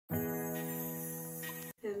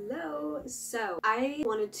video. So I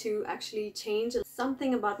wanted to actually change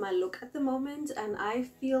something about my look at the moment, and I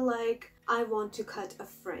feel like I want to cut a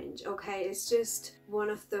fringe, okay? It's just one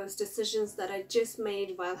of those decisions that I just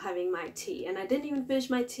made while having my tea, and I didn't even finish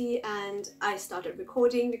my tea and I started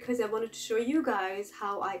recording because I wanted to show you guys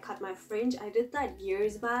how I cut my fringe. I did that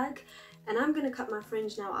years back, and I'm gonna cut my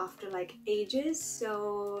fringe now after like ages,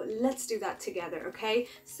 so let's do that together, okay?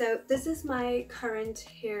 So this is my current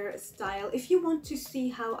hairstyle. If you want to see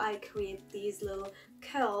how I create these little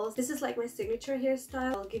curls, this is like my signature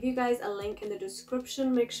hairstyle. I'll give you guys a link in the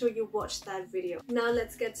description. Make sure you watch that video. Now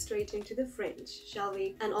let's get straight into the fringe, shall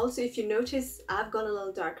we? And also, if you notice, I've gone a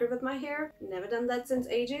little darker with my hair. Never done that since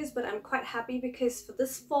ages, but I'm quite happy because for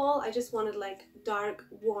this fall I just wanted like dark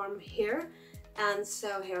warm hair, and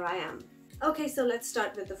so here I am. Okay, so let's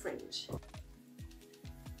start with the fringe.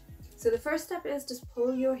 So the first step is just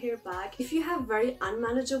pull your hair back. If you have very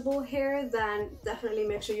unmanageable hair, then definitely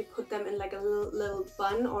make sure you put them in like a little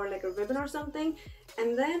bun or like a ribbon or something.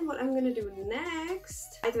 And then what I'm gonna do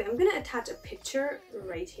next, by the way, I'm gonna attach a picture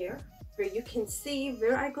right here where you can see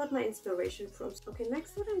where I got my inspiration from. Okay,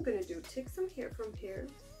 next what I'm gonna do, take some hair from here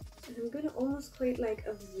and I'm gonna almost create like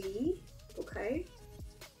a V, okay?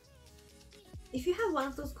 If you have one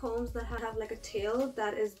of those combs that have like a tail,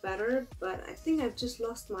 that is better, but I think I've just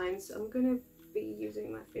lost mine, so I'm gonna be using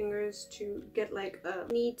my fingers to get like a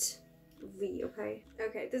neat V, okay?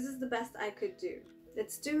 Okay, this is the best I could do.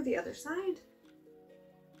 Let's do the other side.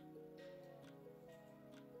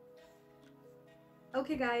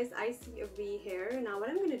 Okay guys, I see a V here. Now what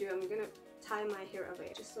I'm gonna do, I'm gonna tie my hair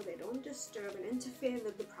away just so they don't disturb and interfere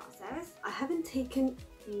with the process. I haven't taken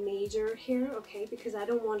major hair, okay, because I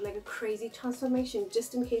don't want like a crazy transformation.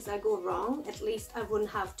 Just in case I go wrong, at least I wouldn't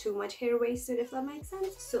have too much hair wasted, if that makes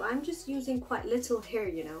sense. So I'm just using quite little hair,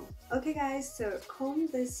 you know. Okay guys, so comb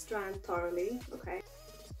this strand thoroughly, okay?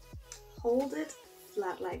 Hold it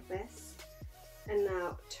flat like this, and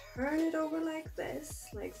now turn it over like this,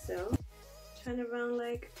 like so. Turn it around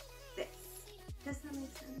like this. Does that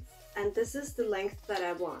make sense? And this is the length that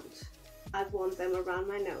I want. I want them around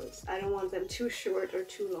my nose. I don't want them too short or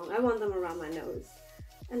too long. I want them around my nose.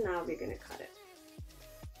 And now we're gonna cut it.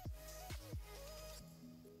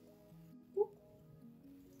 Ooh.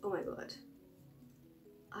 Oh my god.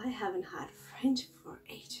 I haven't had fringe for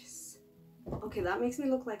ages. Okay, that makes me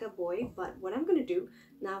look like a boy, but what I'm gonna do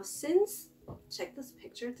now, since, check this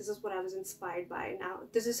picture, this is what I was inspired by. Now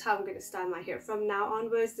this is how I'm gonna style my hair. From now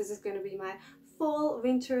onwards, this is gonna be my fall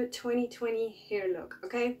winter 2020 hair look,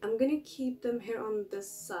 okay? I'm gonna keep them here on this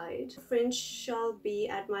side. Fringe shall be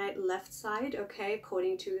at my left side, okay,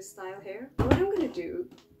 according to the style here. And what I'm gonna do,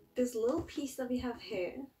 this little piece that we have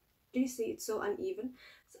here, do you see it's so uneven?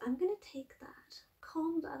 So I'm gonna take that,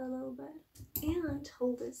 comb that a little bit, and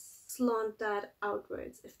hold this, slant that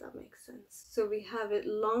outwards, if that makes sense. So we have it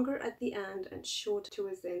longer at the end and short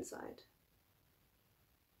towards the inside.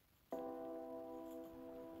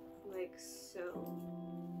 Like so.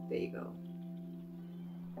 There you go.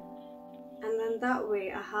 And then that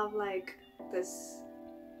way I have like this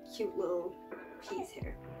cute little piece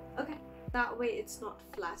here. Okay, that way it's not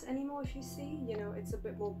flat anymore, if you see, you know, it's a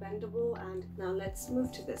bit more bendable. And now let's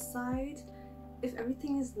move to this side. If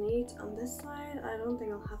everything is neat on this side, I don't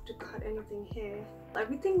think I'll have to cut anything here.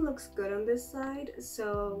 Everything looks good on this side,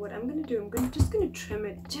 so what I'm gonna do, I'm just gonna trim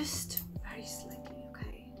it just very slightly,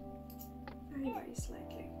 okay? Very slightly.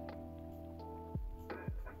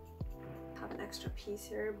 Have an extra piece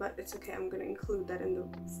here, but it's okay, I'm gonna include that in the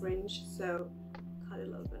fringe, so cut it a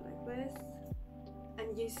little bit like this.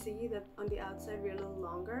 And you see that on the outside we're a little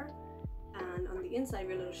longer, and on the inside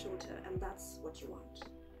we're a little shorter, and that's what you want.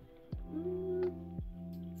 I'm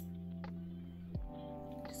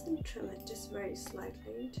just gonna trim it just very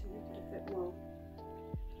slightly to make it a bit more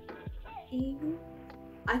even.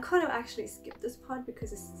 I could have actually skipped this part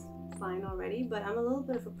because it's fine already, but I'm a little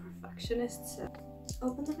bit of a perfectionist, so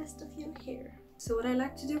open the rest of your hair. So what I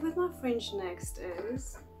like to do with my fringe next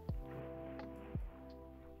is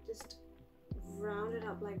just round it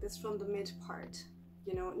up like this from the mid part,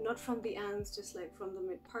 you know, not from the ends, just like from the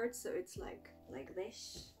mid part, so it's like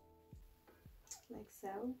this, like so.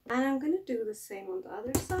 And I'm gonna do the same on the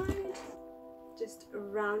other side. Just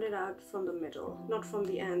round it out from the middle, not from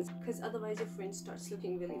the ends, because otherwise your fringe starts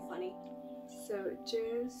looking really funny. So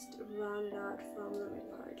just round it out from the mid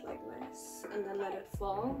part like this, and then let it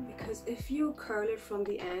fall, because if you curl it from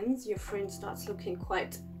the ends, your fringe starts looking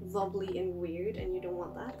quite wobbly and weird, and you don't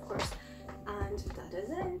want that, of course. And that is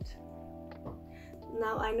it.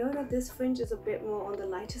 Now I know that this fringe is a bit more on the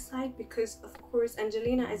lighter side because of course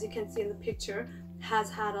Angelina, as you can see in the picture,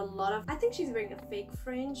 has had a lot of, I think she's wearing a fake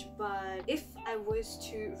fringe, but if I was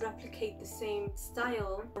to replicate the same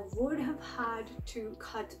style, I would have had to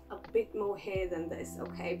cut a bit more hair than this,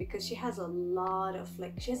 okay, because she has a lot of,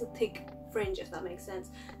 like, she has a thick fringe, if that makes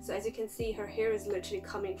sense. So as you can see, her hair is literally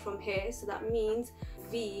coming from here, so that means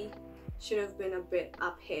V should have been a bit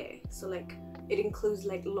up here, so like it includes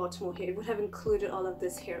like lots more hair. It would have included all of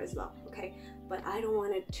this hair as well, okay, but I don't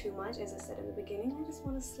want it too much. As I said in the beginning, I just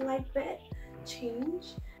want a slight bit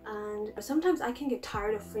change. And sometimes I can get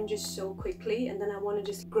tired of fringes so quickly and then I want to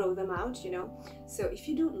just grow them out, you know. So if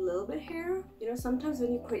you do a little bit hair, you know, sometimes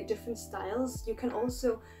when you create different styles, you can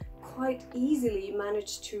also quite easily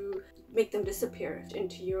manage to make them disappear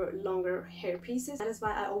into your longer hair pieces. That is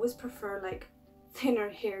why I always prefer like thinner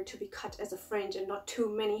hair to be cut as a fringe and not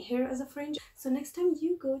too many hair as a fringe. So next time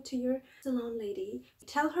you go to your salon lady,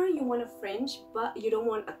 tell her you want a fringe, but you don't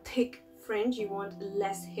want a thick fringe, you want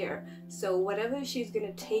less hair. So whatever she's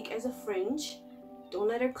gonna take as a fringe, don't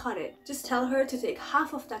let her cut it. Just tell her to take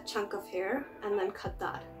half of that chunk of hair and then cut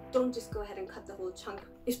that. Don't just go ahead and cut the whole chunk.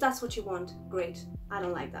 If that's what you want, great. I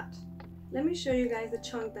don't like that. Let me show you guys the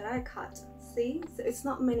chunk that I cut. See? So it's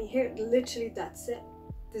not many hair, literally that's it.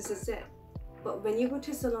 This is it. But when you go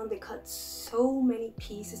to a salon, they cut so many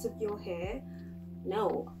pieces of your hair.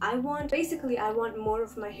 No, I want more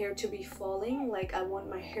of my hair to be falling. Like I want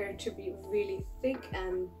my hair to be really thick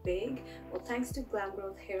and big. Well, thanks to Glam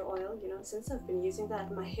Growth hair oil, you know, since I've been using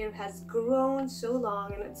that, my hair has grown so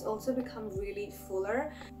long and it's also become really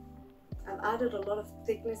fuller. I've added a lot of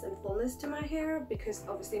thickness and fullness to my hair because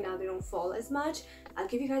obviously now they don't fall as much. I'll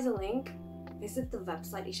give you guys a link. Visit the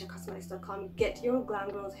website 𝗓𝗏𝗧𝗏𝗏𝗏𝗏𝗏𝗏𝗏 and get your Glam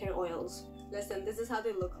Growth hair oils. Listen, this is how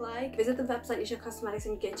they look like. Visit the website 𝗓𝗏𝗧𝗏𝗏𝗏𝗏𝗏𝗏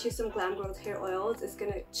and get you some Glam Growth hair oils. It's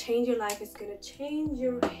gonna change your life. It's gonna change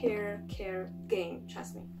your hair care game,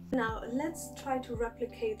 trust me. Now let's try to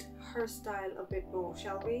replicate her style a bit more,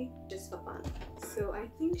 shall we? Just for fun. So I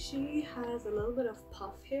think she has a little bit of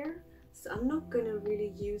puff hair, so I'm not gonna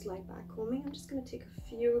really use like back combing. I'm just gonna take a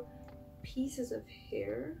few pieces of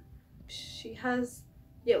hair. She has,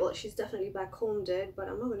 yeah, well, she's definitely back combed it, but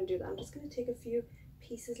I'm not gonna do that. I'm just gonna take a few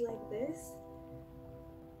pieces like this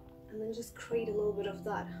and then just create a little bit of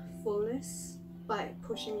that fullness by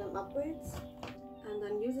pushing them upwards and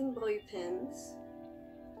then using bobby pins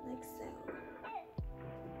like so.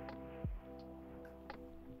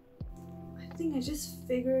 I think I just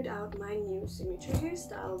figured out my new signature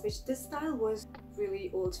hairstyle, which this style was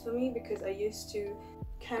really old for me because I used to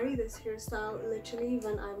carry this hairstyle literally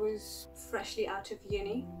when I was freshly out of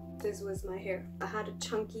uni. This was my hair. I had a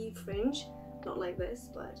chunky fringe, not like this,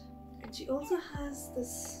 but, and she also has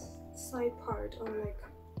this side part on like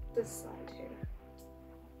this side here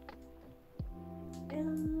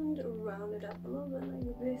and round it up a little bit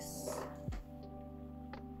like this.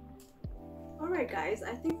 Alright guys,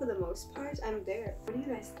 I think for the most part I'm there. What do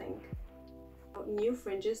you guys think? New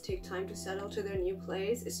fringes take time to settle to their new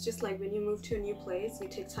place. It's just like when you move to a new place, you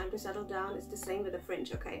take time to settle down. It's the same with a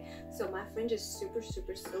fringe, okay? So my fringe is super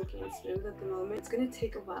silky and smooth at the moment. It's gonna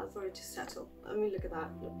take a while for it to settle. I mean, look at that.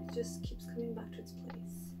 Look, it just keeps coming back to its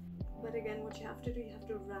place. But again, what you have to do, you have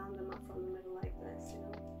to round them up from the middle like this, you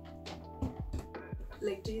know?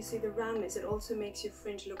 Like, do you see the roundness? It also makes your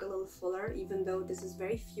fringe look a little fuller, even though this is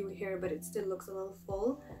very few hair, but it still looks a little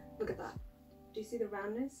full. Look at that. Do you see the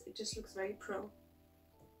roundness? It just looks very pro.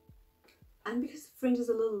 And because the fringe is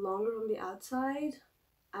a little longer on the outside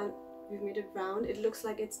and we've made it round, it looks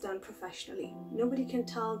like it's done professionally. Nobody can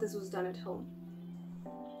tell this was done at home.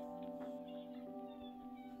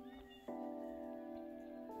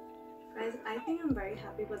 Guys, I think I'm very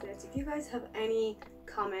happy with this. If you guys have any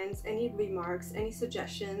comments, any remarks, any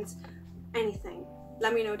suggestions, anything,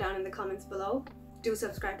 let me know down in the comments below. Do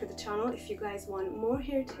subscribe to the channel. If you guys want more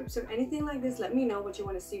hair tips or anything like this, let me know what you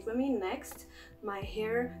want to see from me next. My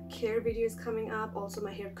hair care video is coming up. Also,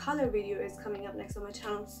 my hair color video is coming up next on my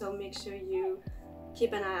channel, so make sure you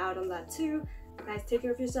keep an eye out on that too. Guys, take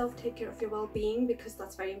care of yourself, take care of your well-being, because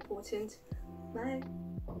that's very important. Bye.